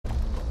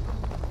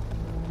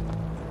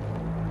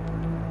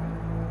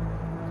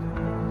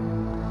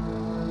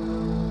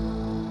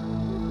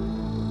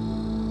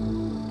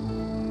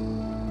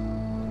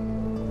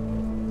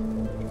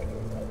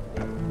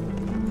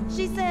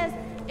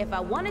If I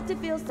wanted to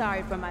feel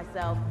sorry for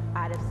myself,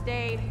 I'd have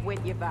stayed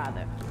with your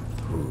father.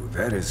 Ooh,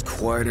 that is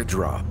quite a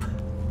drop.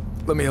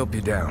 Let me help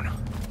you down.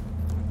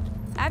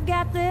 I've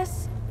got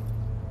this.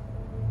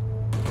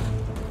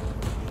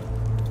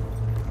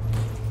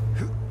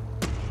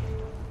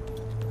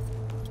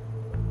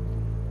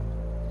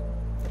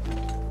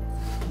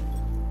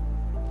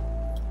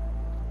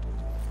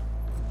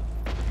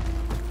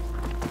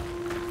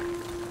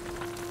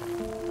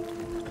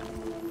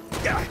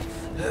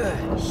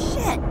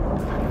 Shit!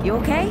 You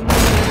okay?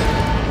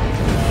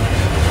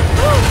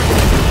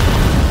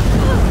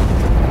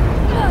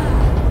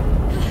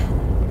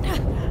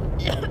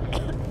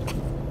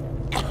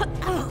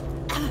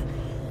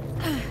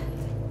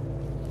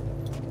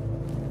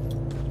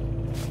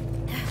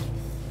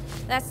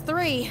 That's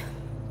 3.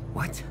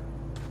 What?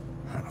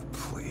 Oh,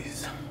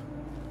 please.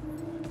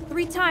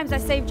 3 times I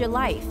saved your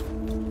life.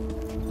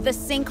 The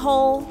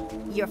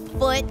sinkhole, your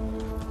foot.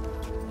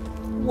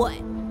 What?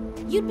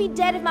 You'd be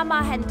dead if my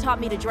mom hadn't taught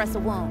me to dress a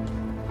wound.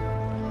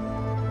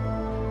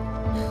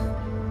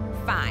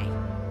 Fine.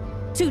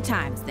 2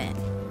 times then.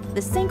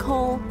 The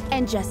sinkhole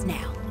and just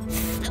now.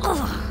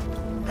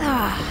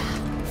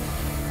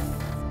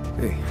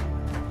 Hey,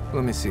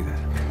 let me see that.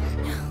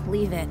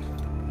 Leave it.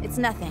 It's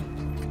nothing.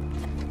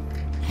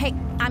 Hey,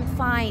 I'm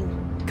fine.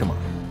 Come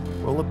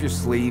on, roll up your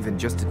sleeve and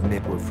just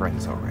admit we're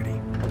friends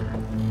already.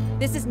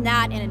 This is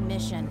not an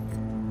admission.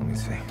 Let me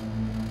see.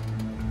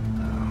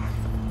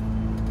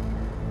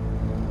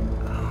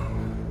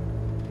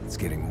 It's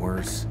getting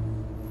worse.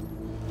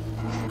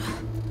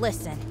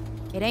 Listen,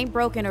 it ain't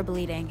broken or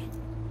bleeding.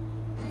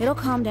 It'll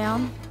calm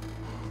down.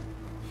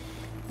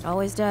 It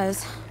always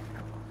does.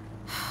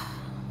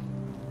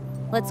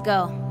 Let's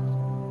go.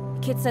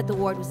 The kid said the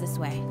ward was this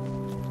way.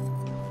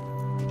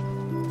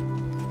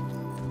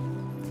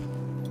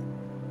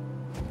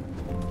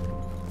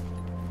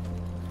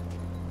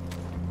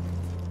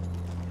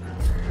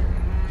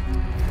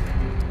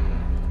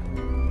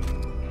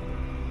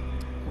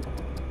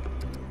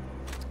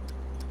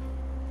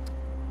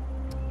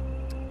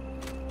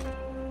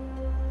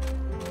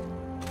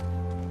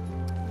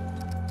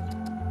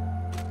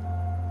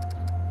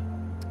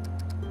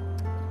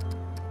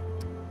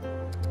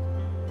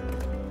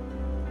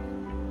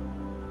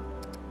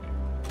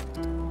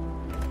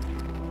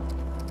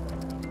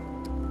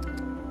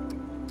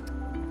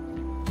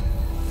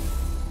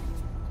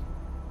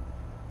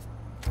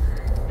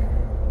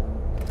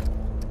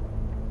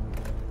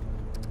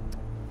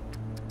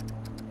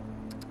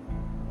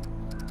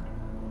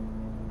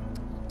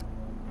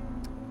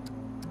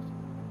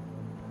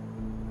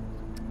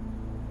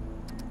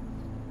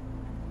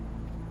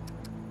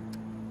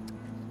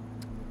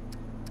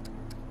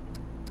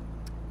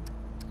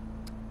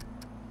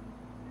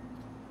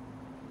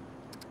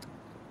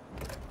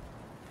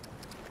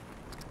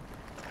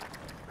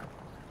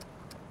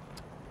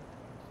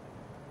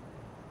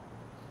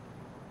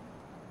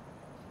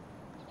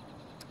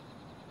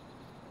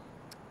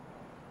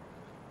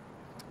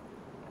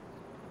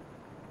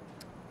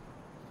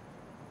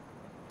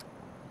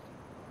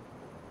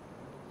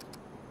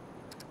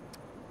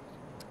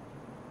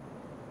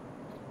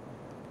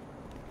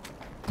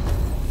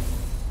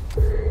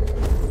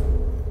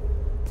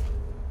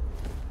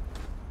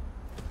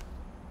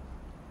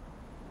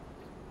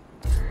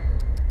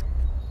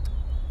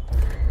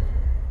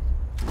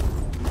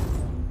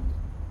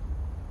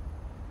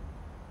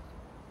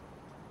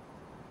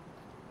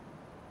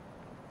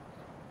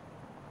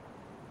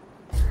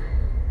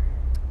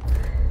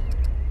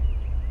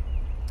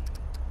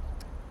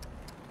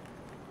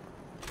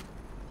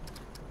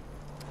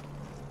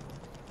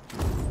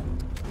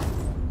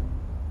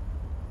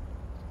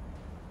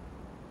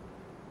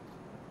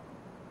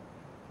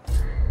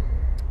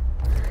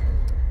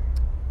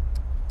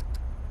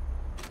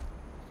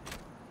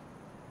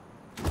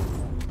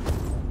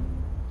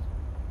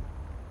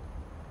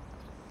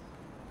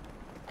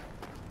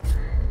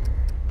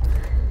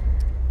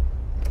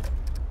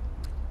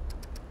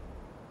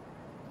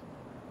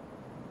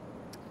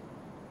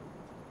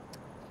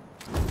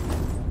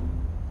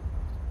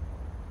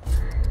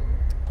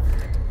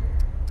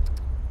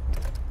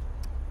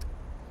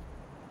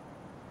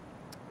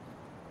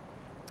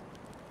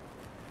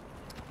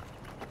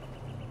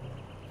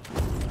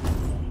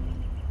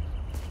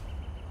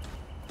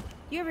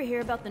 You ever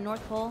hear about the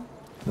North Pole?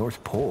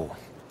 North Pole?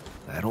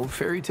 That old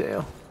fairy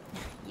tale?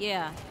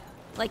 Yeah,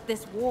 like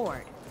this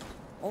ward.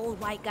 Old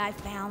white guy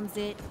founds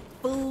it.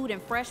 Food and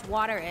fresh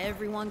water,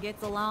 everyone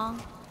gets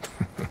along.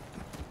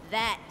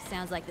 That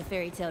sounds like the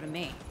fairy tale to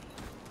me.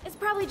 It's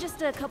probably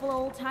just a couple of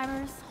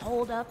old-timers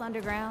holed up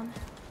underground.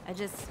 I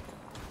just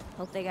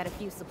hope they got a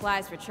few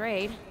supplies for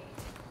trade.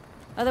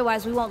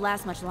 Otherwise, we won't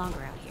last much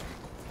longer out here.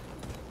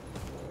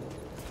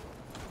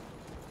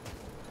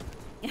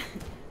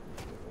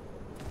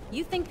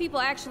 You think people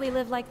actually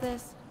live like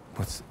this?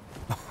 What's...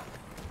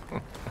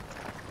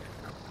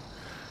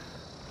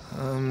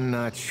 I'm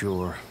not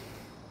sure.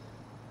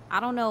 I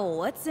don't know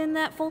what's in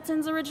that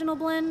Fulton's original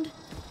blend,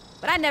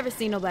 but I've never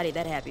seen nobody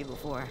that happy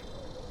before.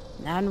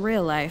 Not in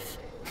real life.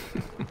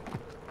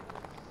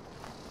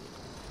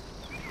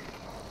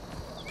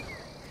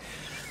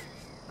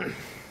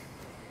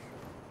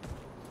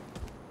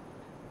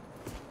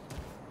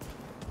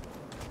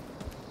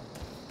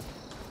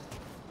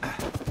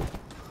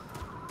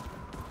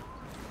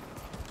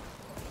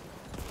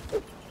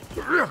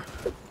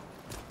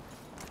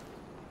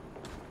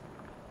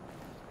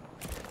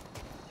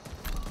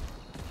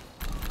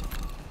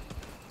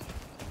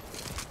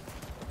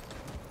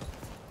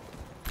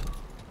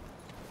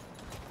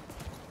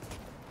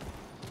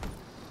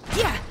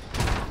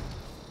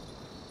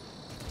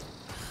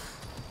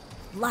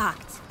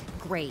 Locked.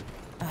 Great.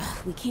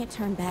 We can't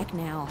turn back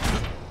now.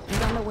 We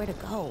don't know where to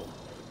go.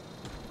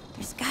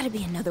 There's gotta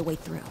be another way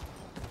through.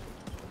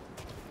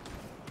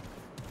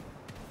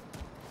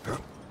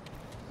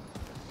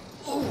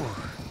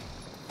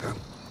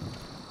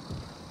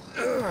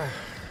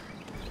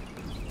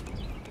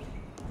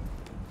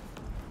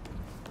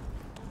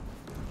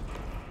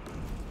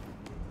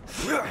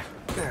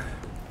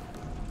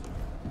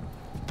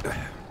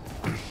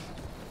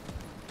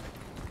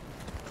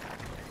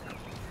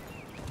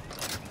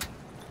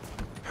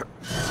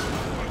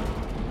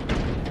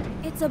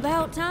 It's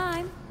about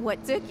time.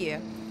 What took you?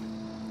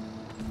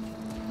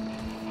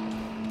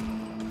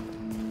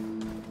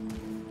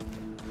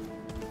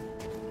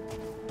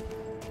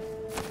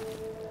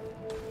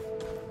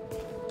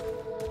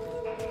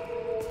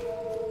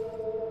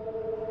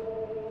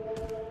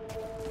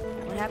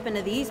 What happened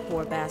to these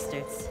poor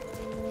bastards?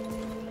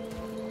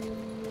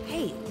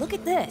 Hey, look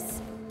at this.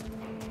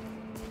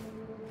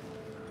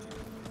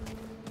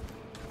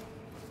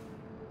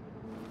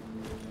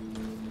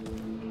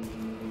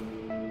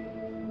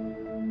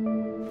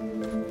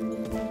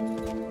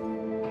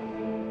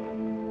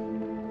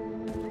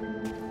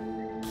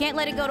 Can't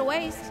let it go to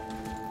waste.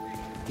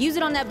 Use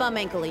it on that bum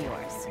ankle of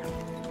yours.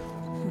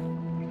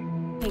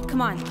 Hey, come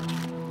on.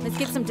 Let's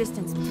get some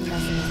distance between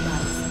us and these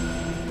bodies.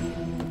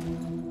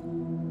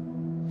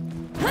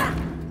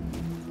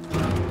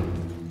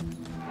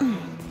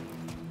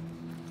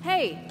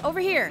 Hey, over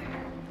here.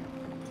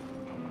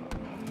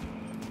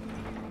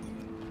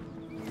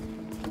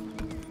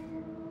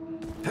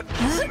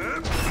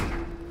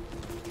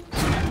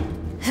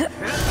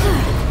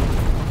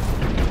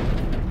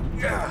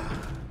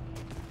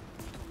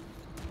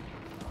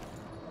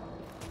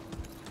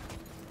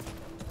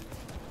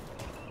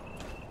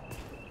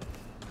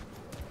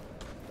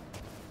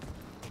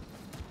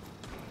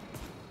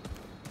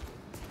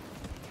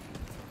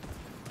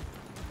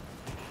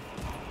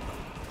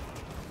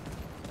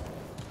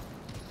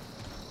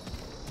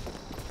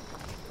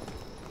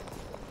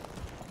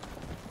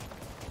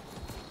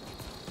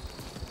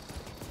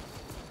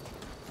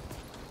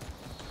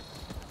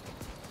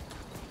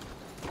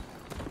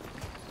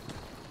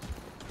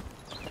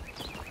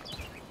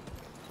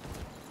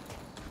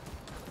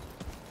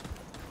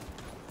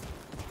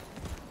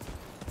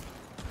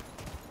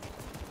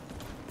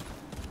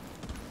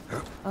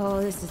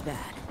 Oh, this is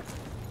bad.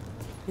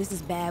 This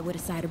is bad with a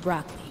side of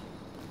broccoli.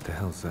 The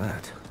hell's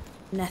that?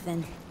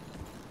 Nothing.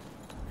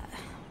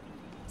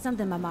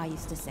 Something my ma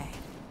used to say.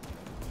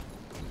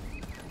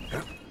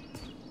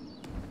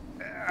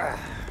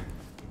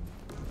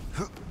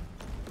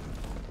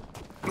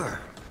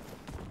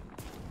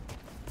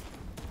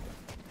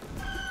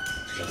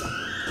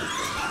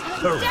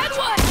 Dead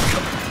one!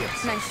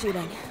 Nice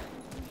shooting.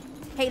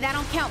 Hey, that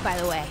don't count, by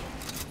the way.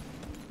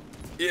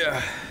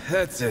 Yeah,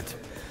 that's it.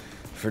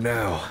 For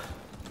now.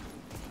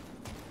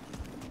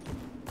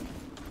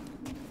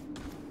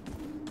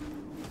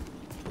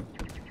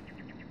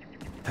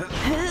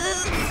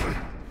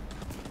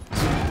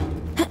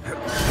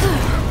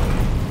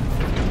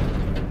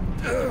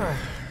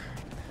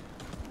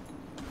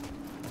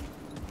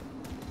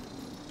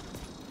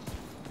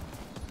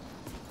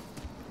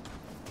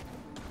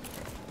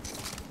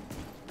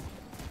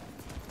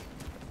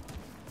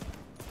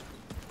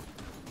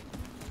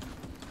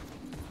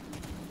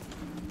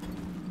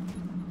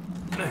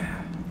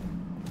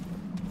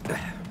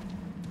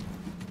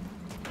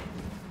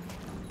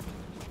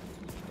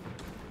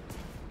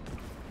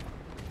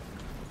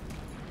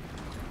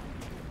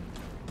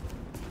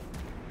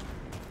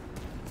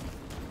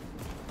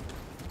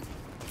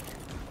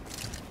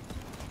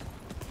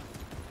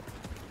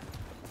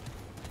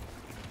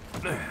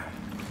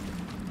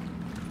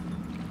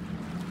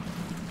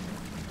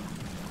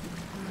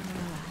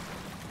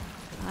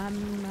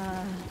 I'm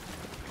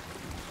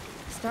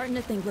starting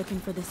to think looking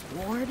for this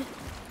ward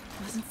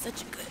wasn't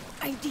such a good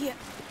idea.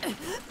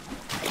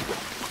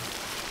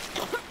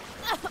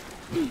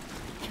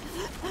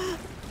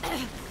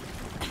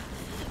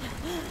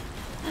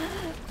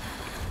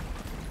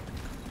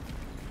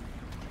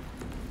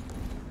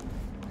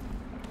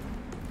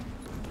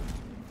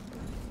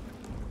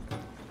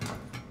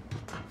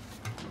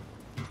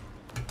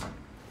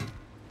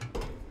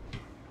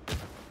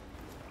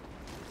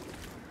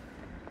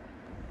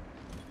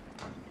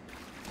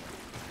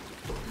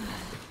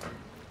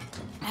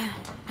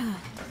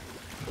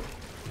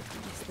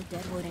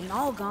 Deadwood ain't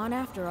all gone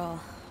after all.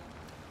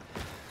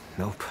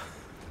 Nope.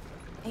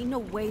 Ain't no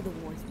way the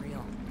war's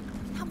real.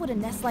 Not with a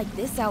nest like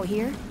this out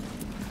here.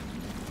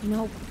 You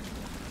know,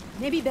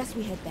 maybe best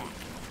we head back.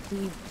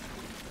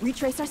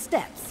 retrace our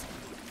steps,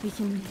 we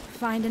can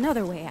find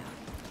another way out.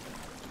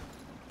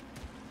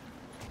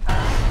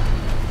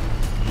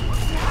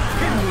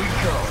 Here we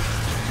go.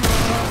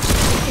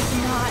 It's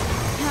not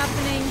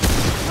happening.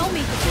 Tell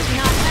me this is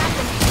not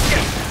happening.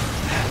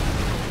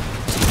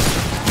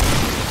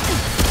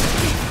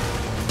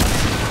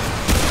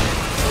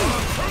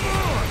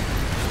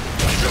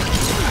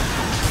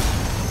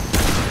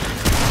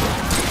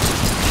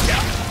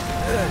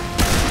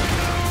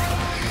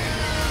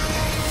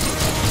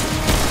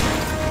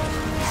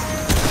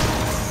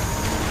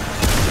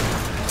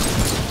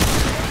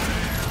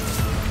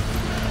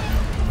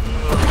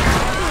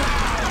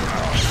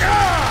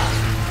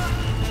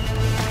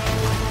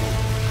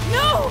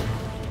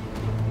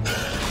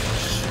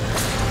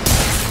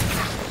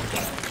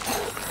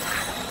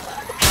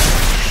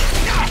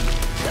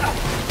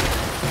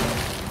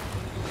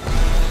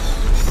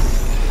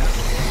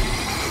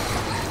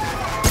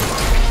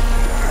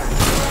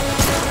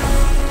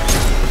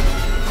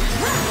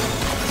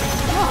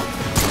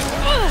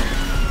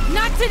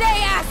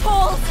 Today,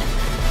 assholes!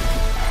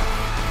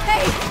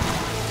 Hey,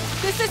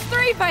 this is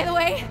 3, by the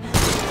way.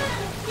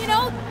 You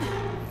know,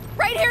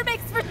 right here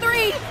makes for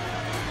 3.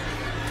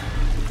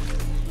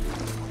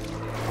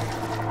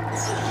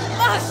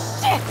 Oh,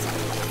 shit!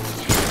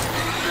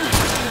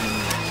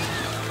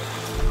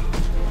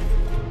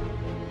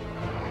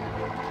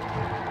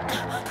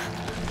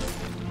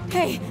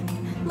 Hey,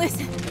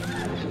 listen.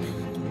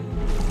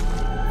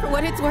 For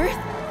what it's worth,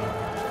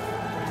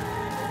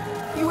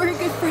 you were a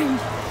good friend.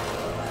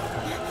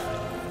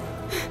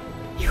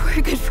 We're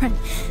a good friend.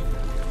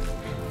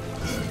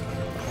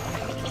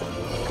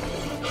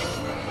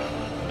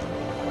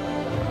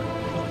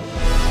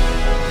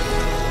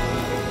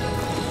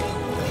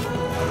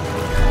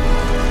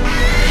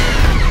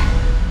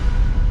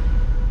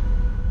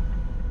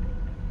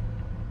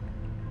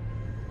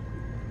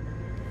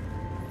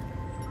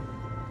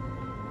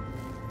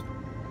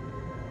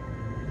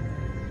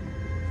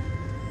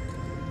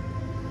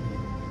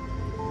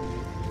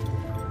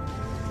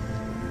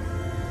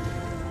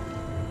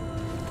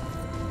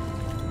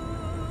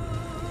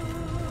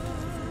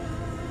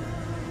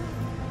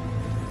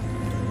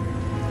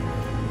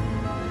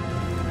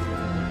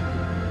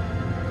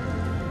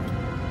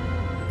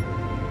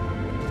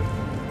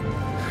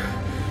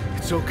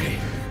 It's okay.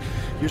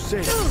 You're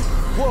safe.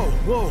 Whoa,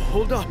 whoa,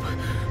 hold up.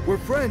 We're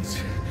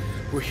friends.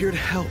 We're here to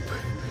help.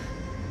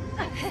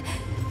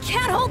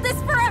 Can't hold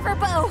this forever,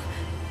 Bo!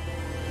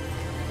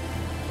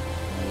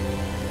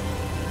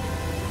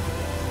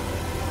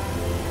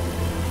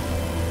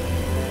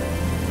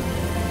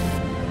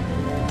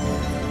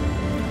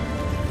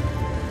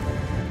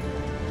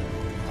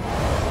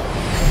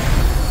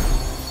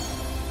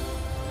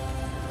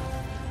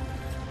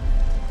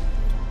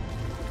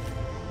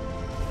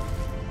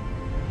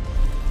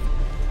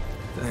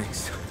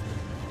 Thanks.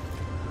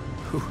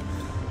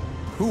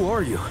 Who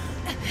are you?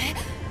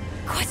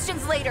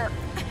 Questions later.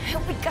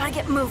 We gotta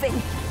get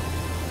moving.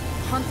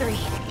 On 3.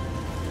 1,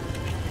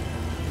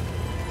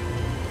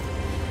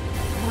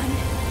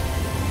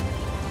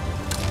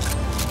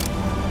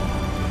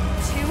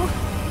 2,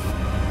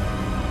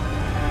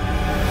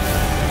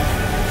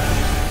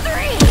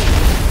 3.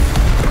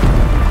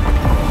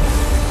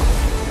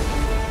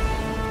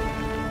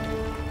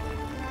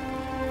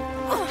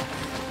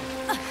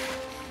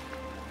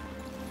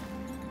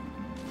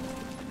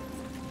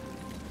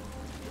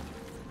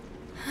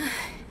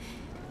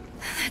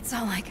 That's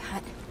all I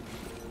got.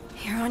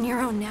 You're on your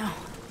own now.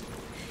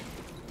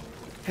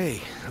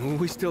 Hey,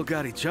 we still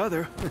got each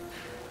other.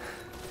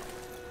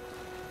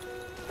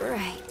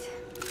 Right.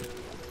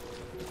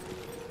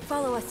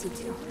 Follow us, you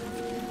two.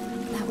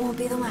 That won't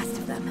be the last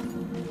of them.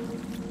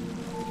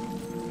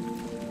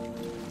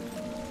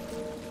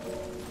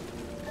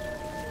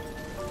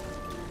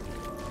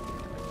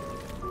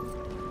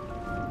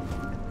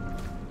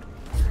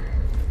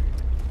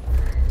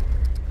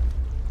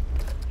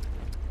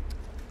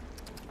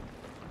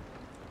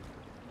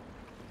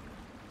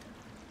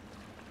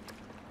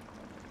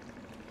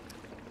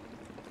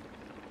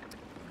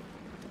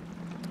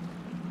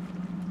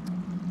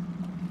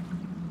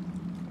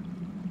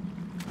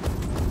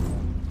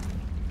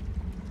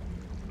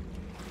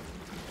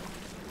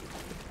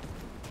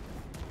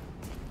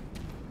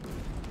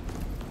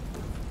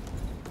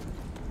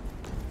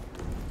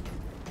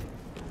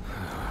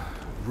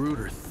 Rude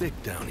or thick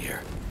down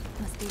here.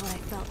 Must be what I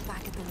felt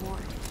back at the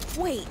ward.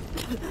 Wait.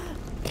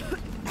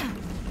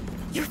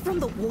 You're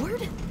from the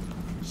ward?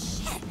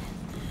 Shit.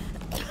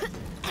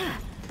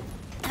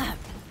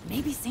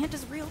 Maybe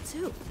Santa's real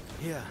too.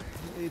 Yeah,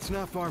 it's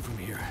not far from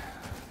here.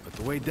 But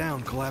the way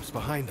down collapsed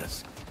behind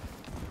us.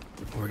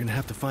 We're gonna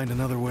have to find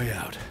another way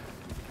out.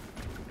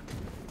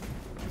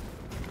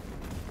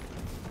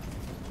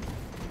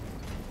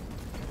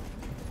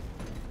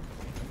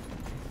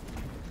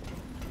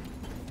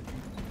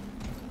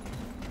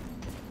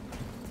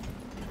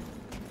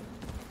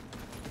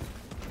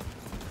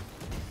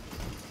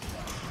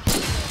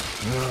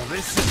 Oh,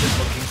 this isn't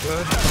looking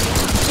good.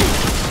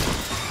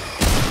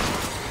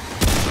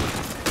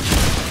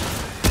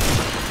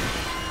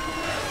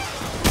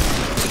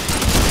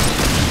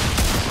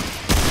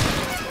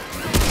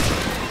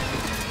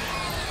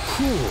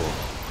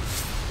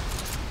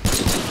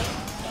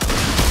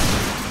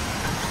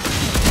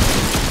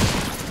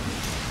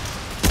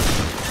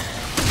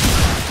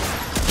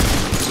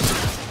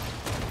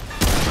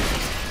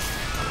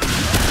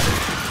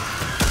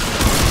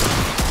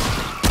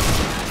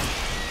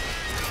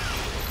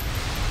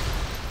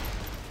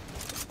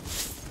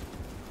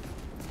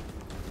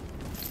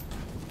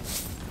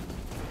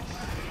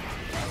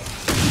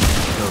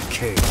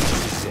 Okay,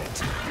 this is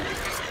it.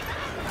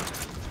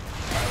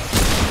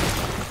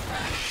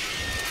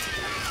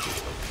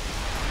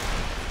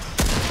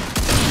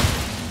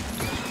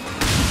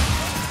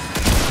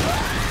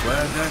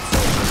 Glad that's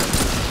over.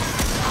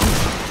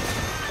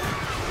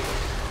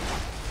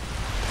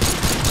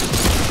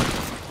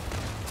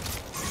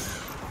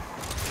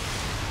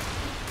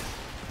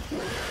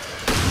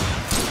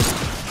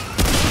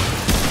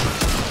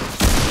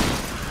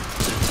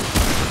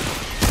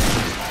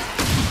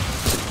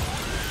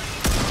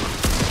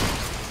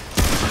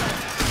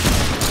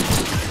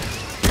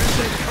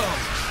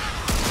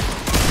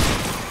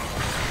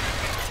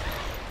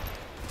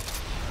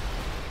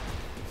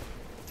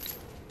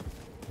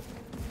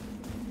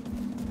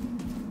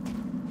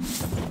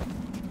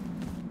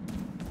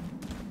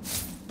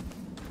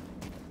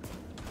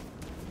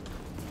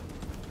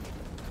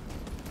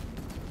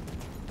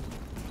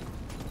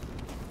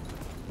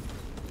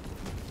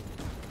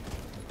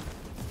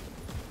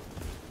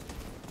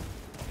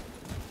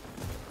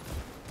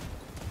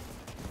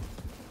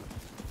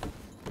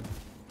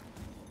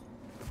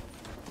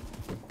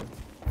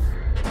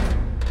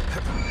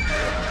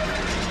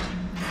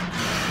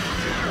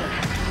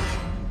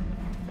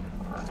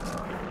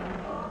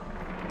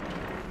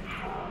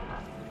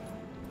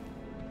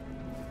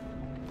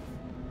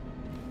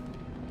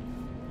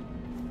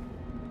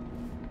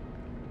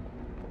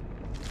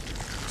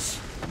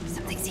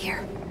 Something's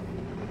here.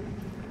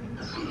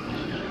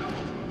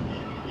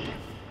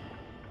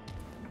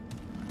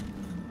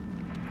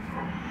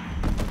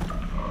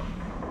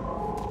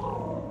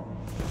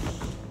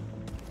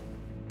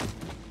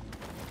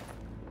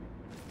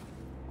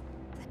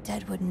 The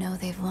dead would know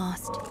they've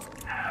lost,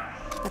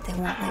 but they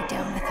won't lay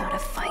down without a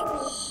fight.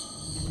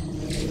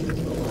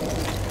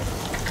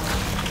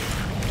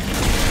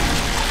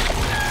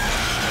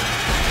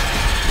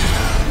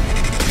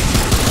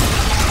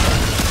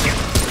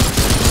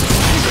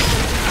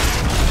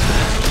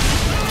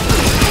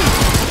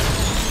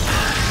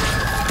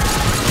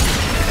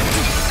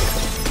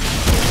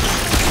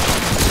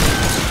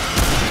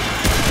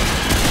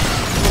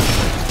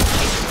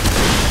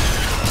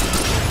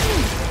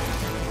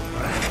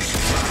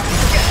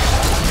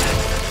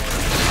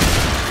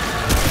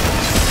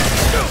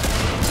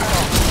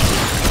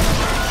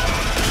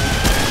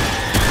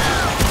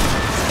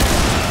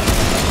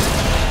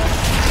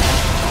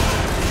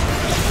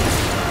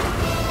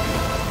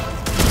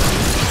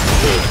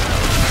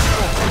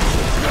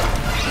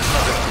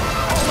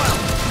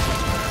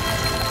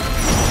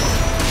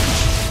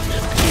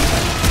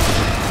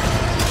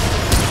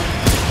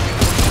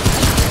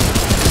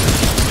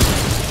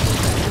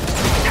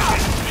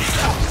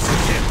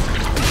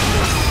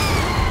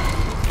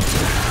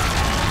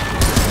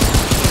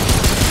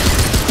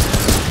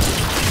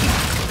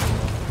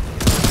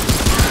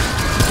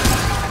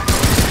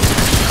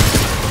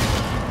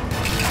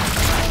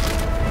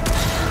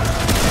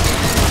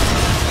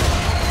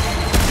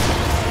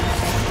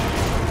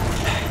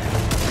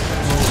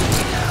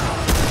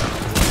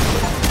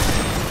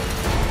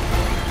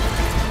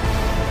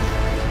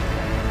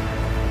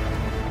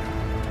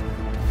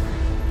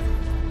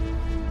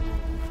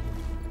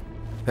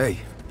 Hey,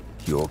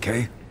 you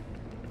okay?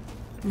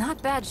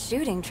 Not bad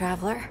shooting,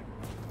 Traveler.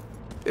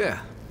 Yeah,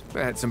 I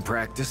had some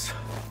practice.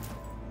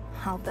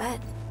 I'll bet.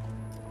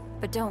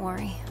 But don't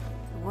worry.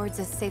 The ward's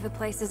as safe a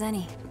place as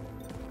any.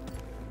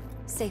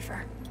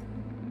 Safer.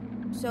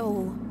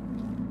 So,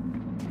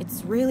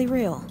 it's really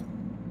real.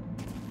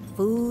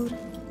 Food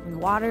and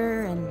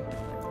water and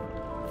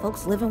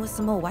folks living with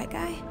some old white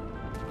guy?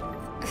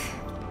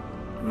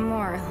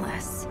 More or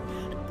less.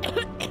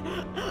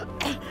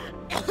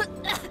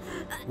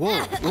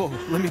 Whoa, whoa,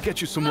 let me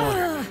get you some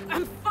water.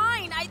 I'm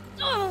fine,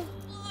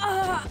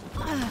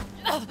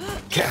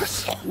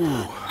 Cass. Ooh,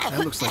 that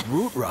looks like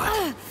root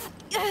rot.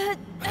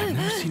 I've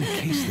never seen a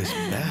case this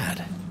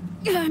bad.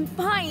 I'm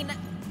fine.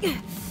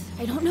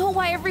 I don't know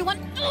why everyone...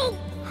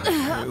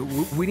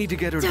 We need to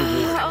get her to the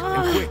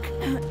ward,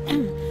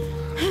 and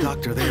quick.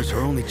 Doctor, there's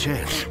her only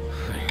chance.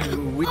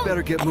 We'd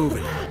better get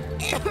moving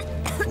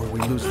before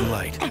we lose the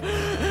light.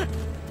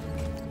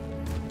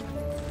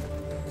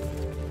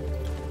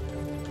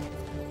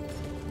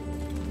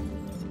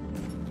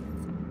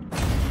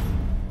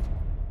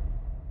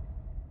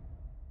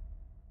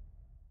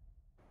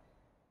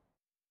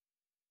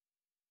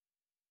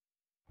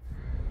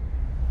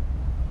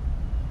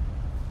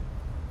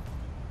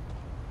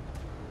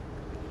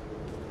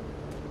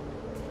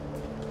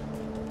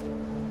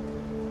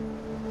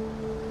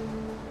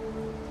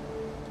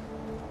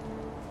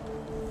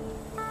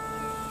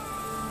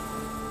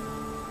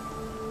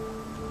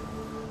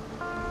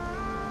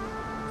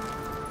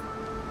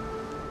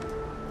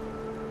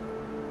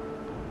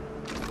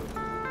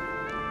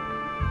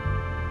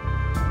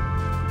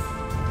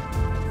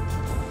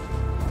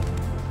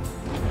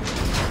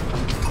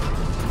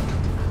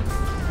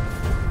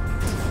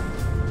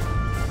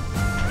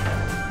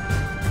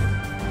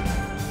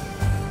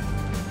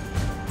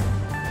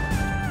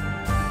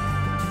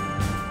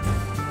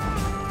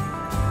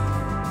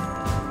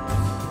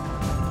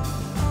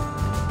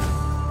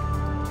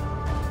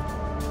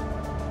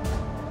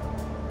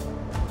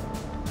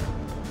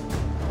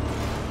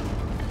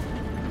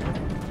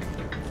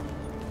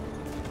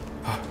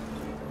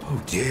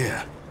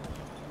 dear.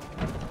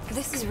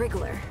 This is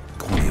Wriggler.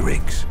 Call me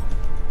Riggs.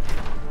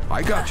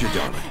 I got you,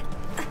 darling.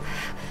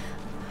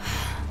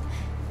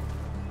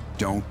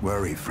 Don't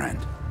worry, friend.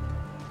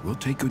 We'll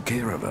take good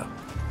care of her.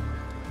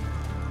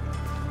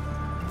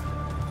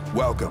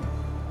 Welcome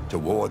to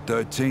Ward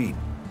 13.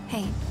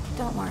 Hey,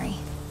 don't worry.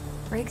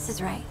 Riggs is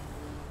right.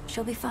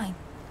 She'll be fine.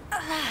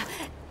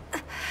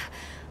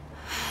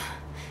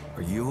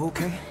 Are you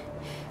okay?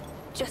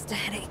 Just a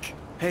headache.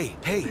 Hey,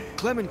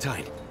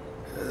 Clementine.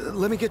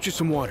 Let me get you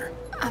some water.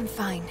 I'm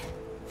fine.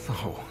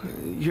 Oh,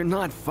 you're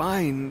not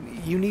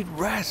fine. You need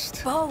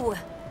rest. Bo!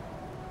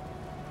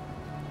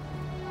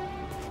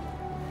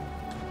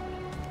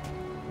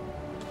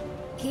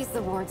 He's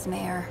the ward's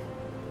mayor.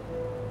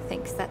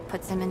 Thinks that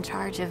puts him in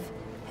charge of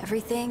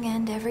everything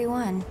and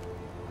everyone.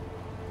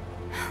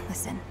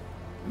 Listen,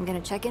 I'm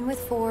gonna check in with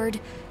Ford,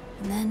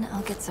 and then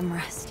I'll get some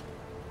rest,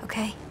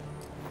 okay?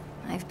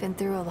 I've been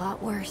through a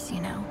lot worse,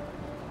 you know.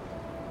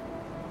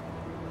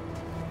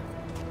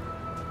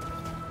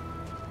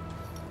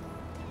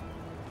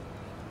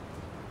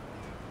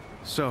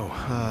 So,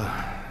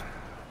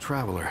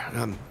 Traveler,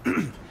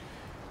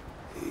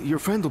 your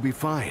friend will be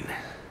fine.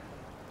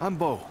 I'm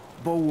Bo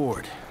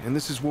Ward, and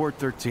this is Ward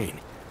 13.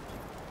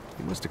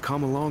 You must have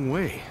come a long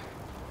way.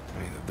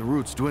 I mean, the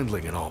route's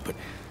dwindling and all, but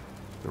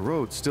the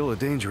road's still a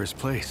dangerous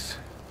place.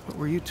 What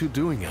were you two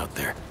doing out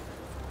there?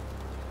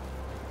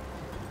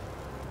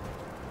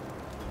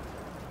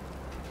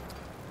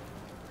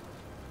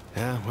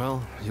 Yeah,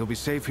 well, you'll be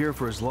safe here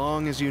for as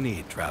long as you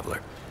need, Traveler.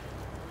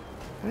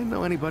 I didn't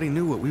know anybody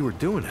knew what we were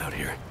doing out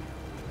here.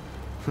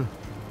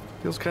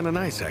 Feels kind of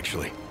nice,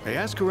 actually. Hey,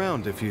 ask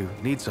around if you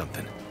need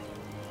something.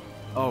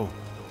 Oh,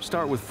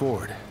 start with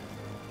Ford.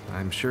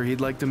 I'm sure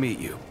he'd like to meet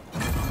you.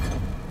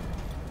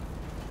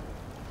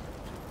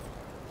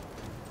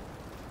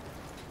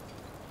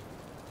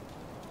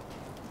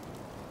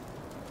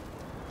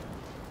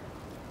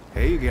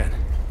 Hey again.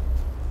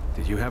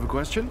 Did you have a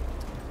question?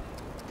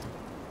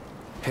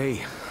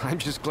 Hey, I'm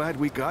just glad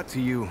we got to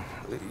you,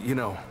 you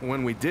know,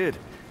 when we did.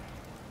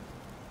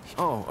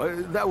 Oh,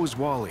 that was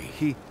Wally.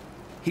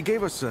 He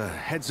gave us a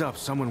heads up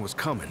someone was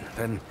coming.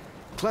 Then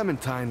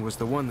Clementine was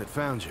the one that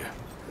found you.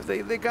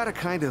 They got a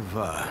kind of,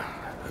 a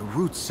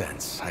root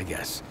sense, I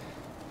guess.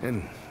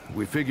 And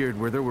we figured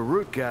where there were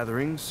root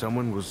gatherings,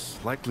 someone was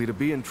likely to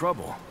be in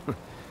trouble.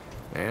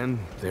 And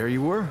there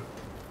you were.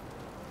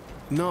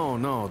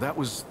 No, that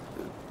was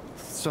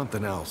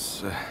something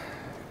else.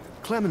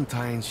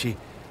 Clementine,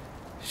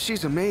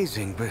 she's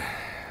amazing, but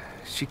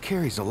she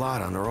carries a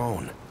lot on her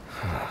own.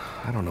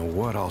 I don't know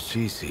what all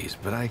she sees,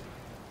 but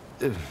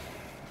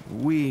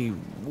we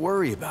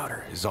worry about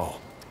her, is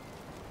all.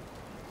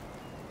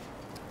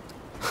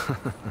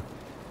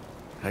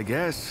 I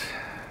guess.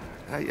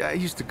 I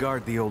used to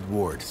guard the old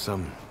ward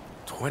some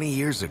 20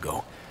 years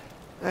ago.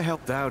 I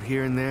helped out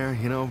here and there,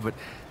 you know, but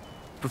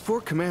before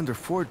Commander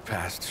Ford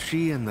passed,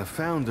 she and the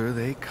founder,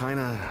 they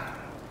kinda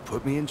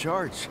put me in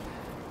charge.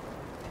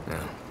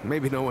 Now,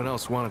 maybe no one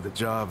else wanted the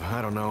job,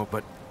 I don't know,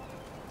 but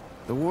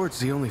the ward's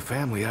the only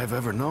family I've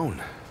ever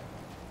known.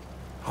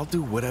 I'll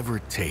do whatever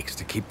it takes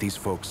to keep these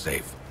folks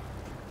safe.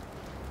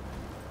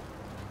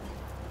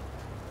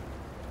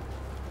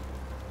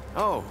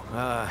 Oh,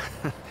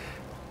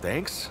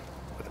 thanks.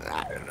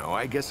 I don't know,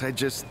 I guess I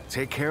just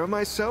take care of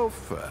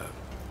myself,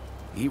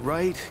 eat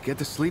right, get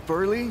to sleep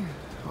early,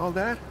 all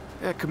that.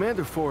 Yeah,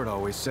 Commander Ford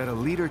always said a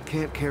leader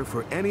can't care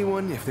for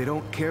anyone if they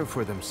don't care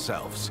for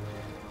themselves.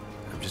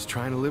 I'm just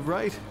trying to live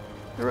right.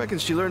 I reckon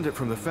she learned it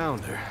from the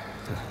founder.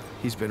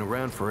 He's been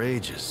around for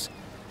ages.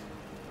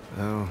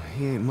 Though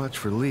he ain't much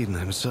for leading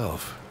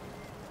himself.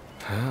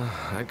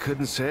 I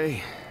couldn't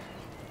say.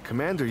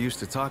 Commander used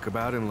to talk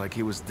about him like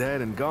he was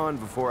dead and gone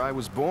before I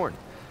was born.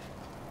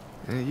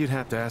 You'd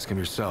have to ask him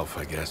yourself,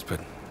 I guess, but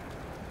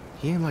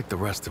he ain't like the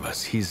rest of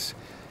us. He's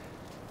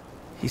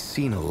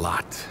seen a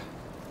lot.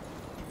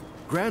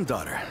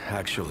 Granddaughter,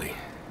 actually.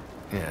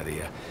 Yeah,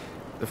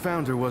 the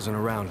founder wasn't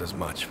around as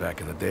much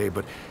back in the day,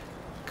 but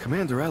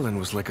Commander Ellen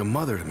was like a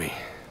mother to me.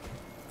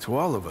 To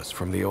all of us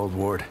from the old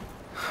ward.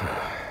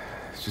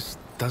 It just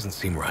doesn't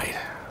seem right.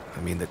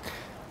 I mean, that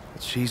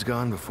she's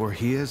gone before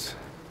he is.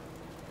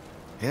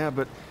 Yeah,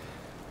 but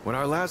when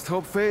our last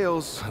hope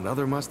fails,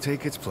 another must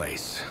take its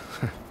place.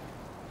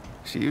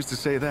 She used to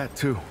say that,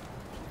 too.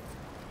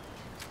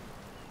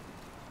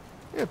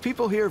 Yeah,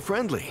 people here are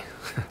friendly.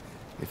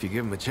 If you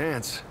give them a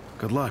chance.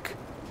 Good luck.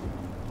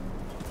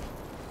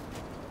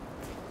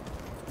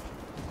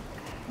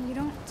 You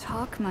don't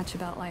talk much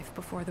about life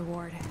before the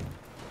ward.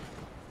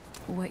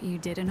 What you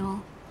did and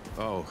all.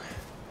 Oh.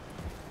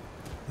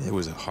 It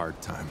was a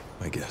hard time,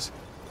 I guess.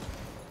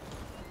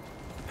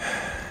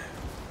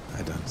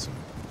 I done some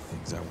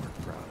things I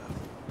weren't proud of.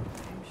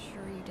 I'm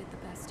sure you did the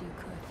best you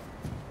could.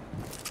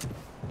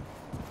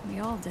 We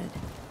all did.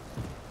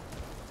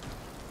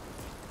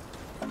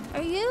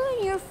 Are you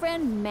and your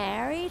friend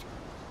married?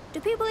 Do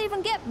people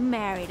even get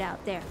married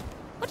out there?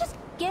 What does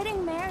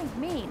getting married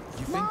mean?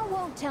 Ma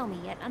won't tell me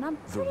yet, and I'm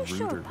pretty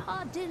sure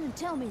Pa didn't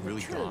tell me the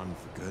Really truth. gone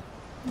for good?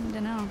 I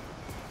don't know.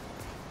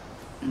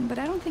 But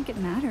I don't think it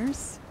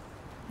matters.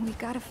 We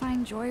gotta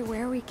find joy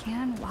where we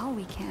can, while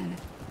we can.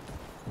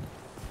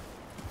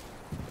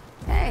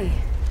 Hey,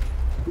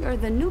 you're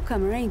the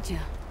newcomer, ain't you?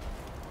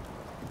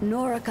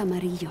 Nora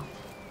Camarillo.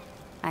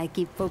 I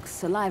keep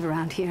folks alive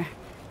around here.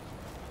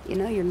 You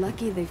know, you're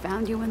lucky they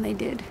found you when they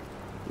did.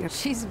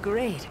 She's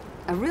great.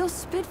 A real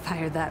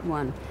spitfire, that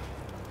one.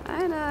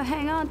 I'd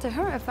hang on to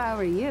her if I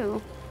were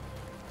you.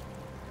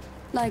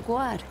 Like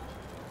what?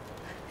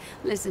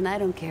 Listen, I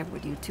don't care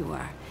what you two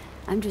are.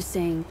 I'm just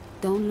saying,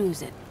 don't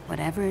lose it,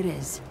 whatever it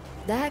is.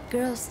 That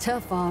girl's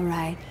tough, all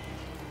right.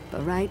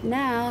 But right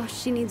now,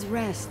 she needs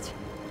rest.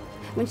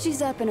 When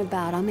she's up and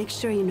about, I'll make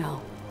sure you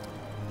know.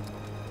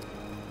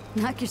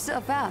 Knock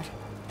yourself out.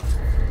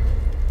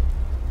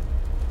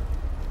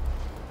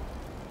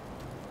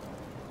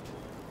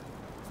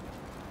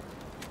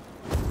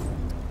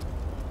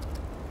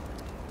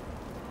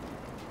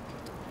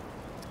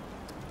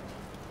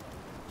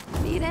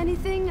 Need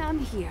anything? I'm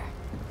here.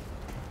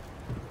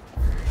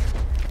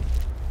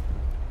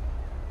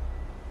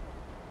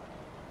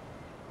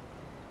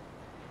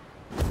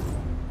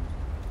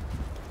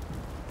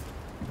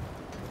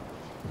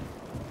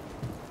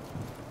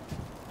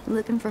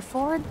 Looking for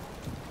Ford?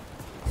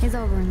 He's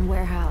over in the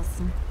warehouse.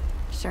 I'm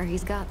sure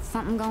he's got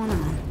something going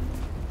on.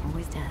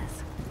 Always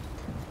does.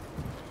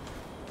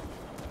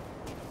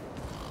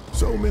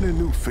 So many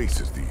new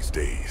faces these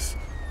days.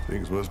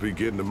 Things must be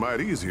getting a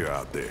mite easier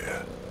out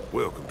there.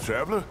 Welcome,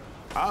 traveler.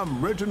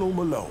 I'm Reginald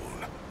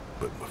Malone,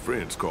 but my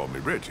friends call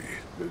me Reggie.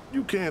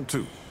 You can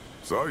too.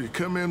 Saw you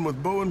come in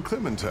with Bo and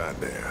Clementine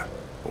there.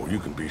 Or you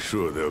can be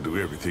sure they'll do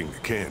everything they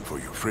can for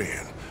your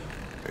friend.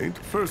 Ain't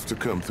the first to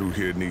come through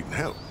here needing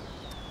help.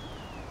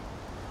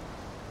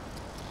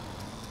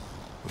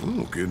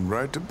 Ooh, getting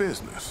right to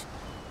business.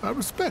 I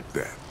respect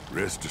that.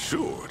 Rest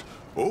assured,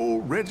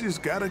 old Reggie's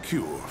got a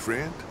cure,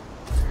 friend.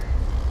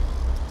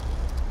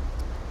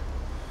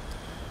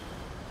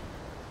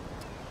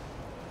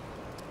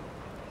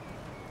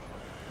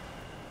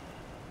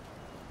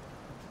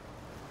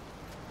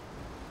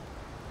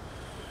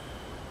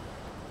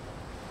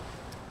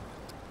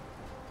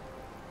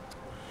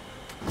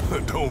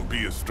 Don't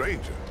be a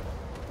stranger.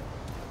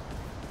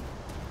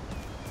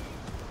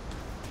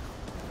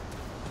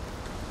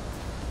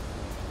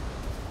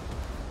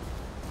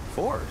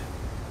 Ford?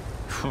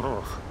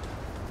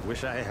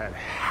 Wish I had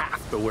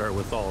half the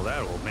wherewithal of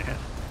that old man.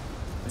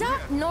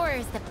 Doc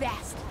Nora's the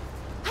best.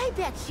 I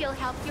bet she'll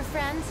help your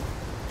friends.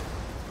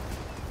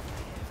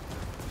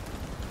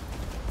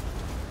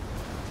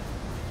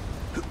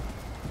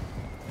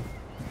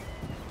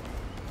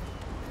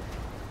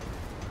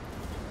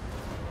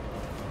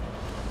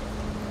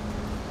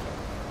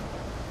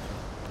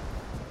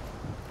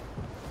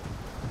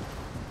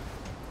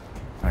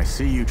 I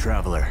see you,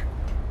 traveler.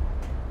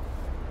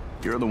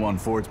 You're the one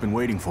Ford's been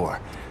waiting for.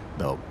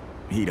 Though,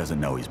 he doesn't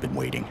know he's been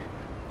waiting.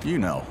 You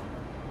know.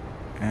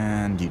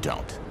 And you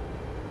don't.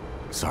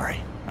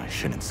 Sorry, I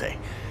shouldn't say.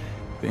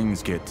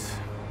 Things get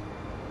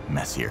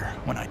messier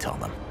when I tell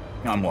them.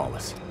 I'm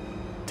Wallace.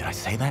 Did I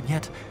say that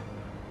yet?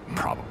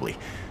 Probably.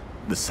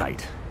 The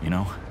site, you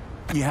know?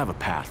 You have a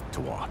path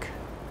to walk.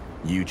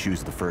 You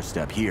choose the first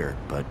step here,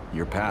 but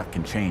your path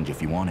can change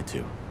if you wanted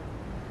to.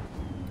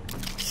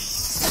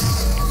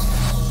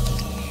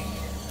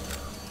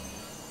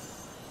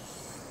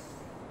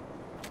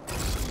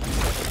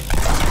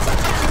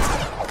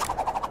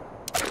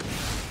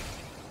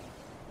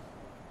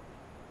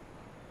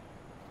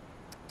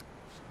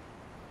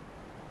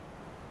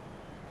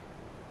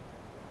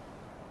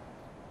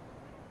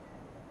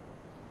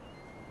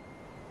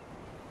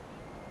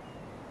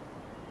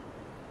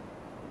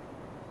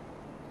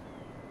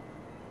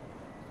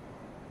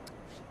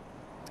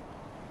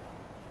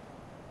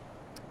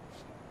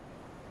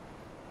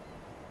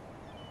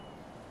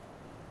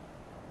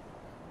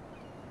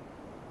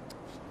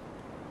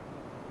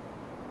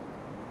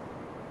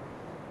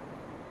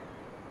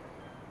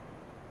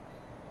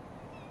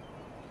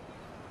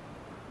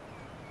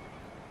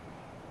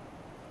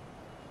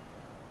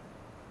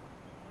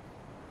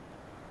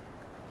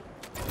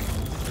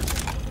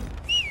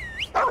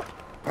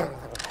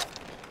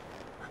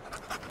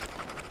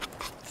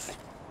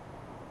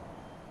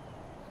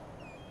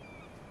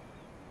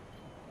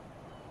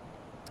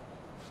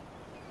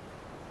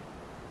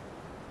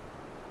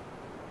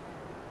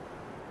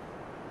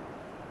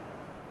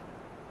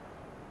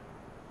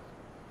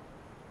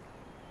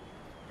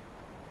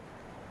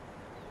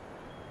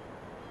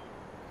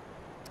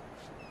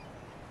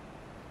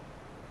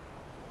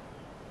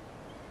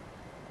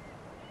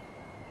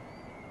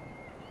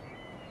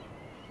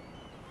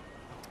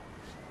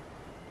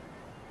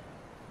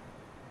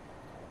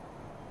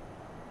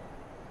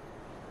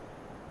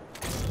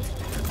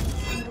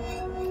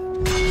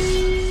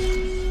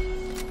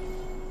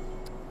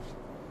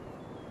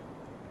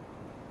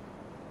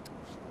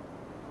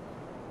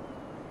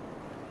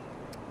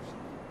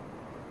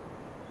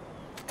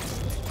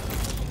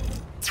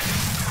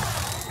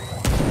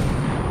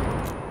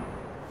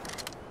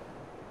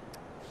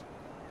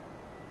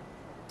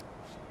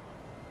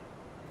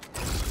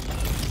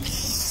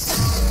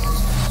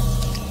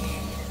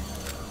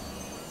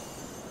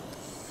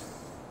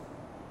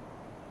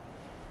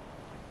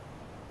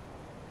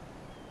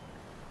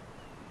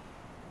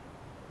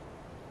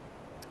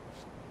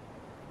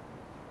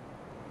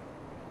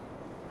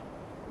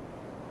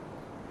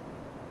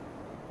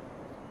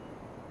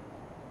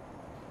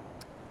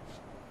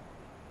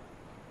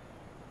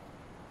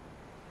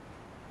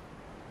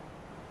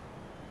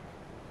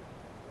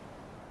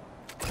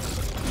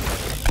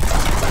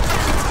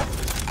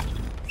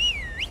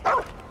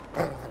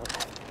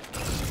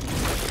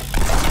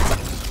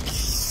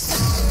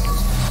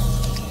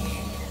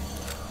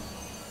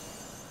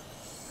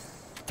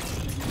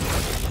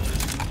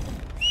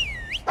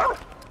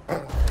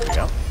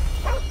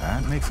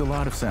 Makes a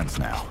lot of sense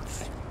now.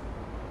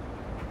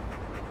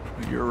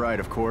 You're right,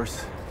 of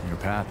course. Your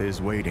path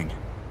is waiting.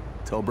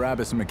 Tell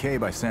Brabus and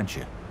McCabe I sent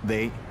you.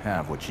 They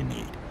have what you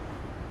need.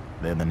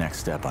 They're the next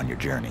step on your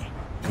journey.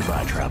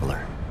 Goodbye,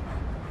 traveler.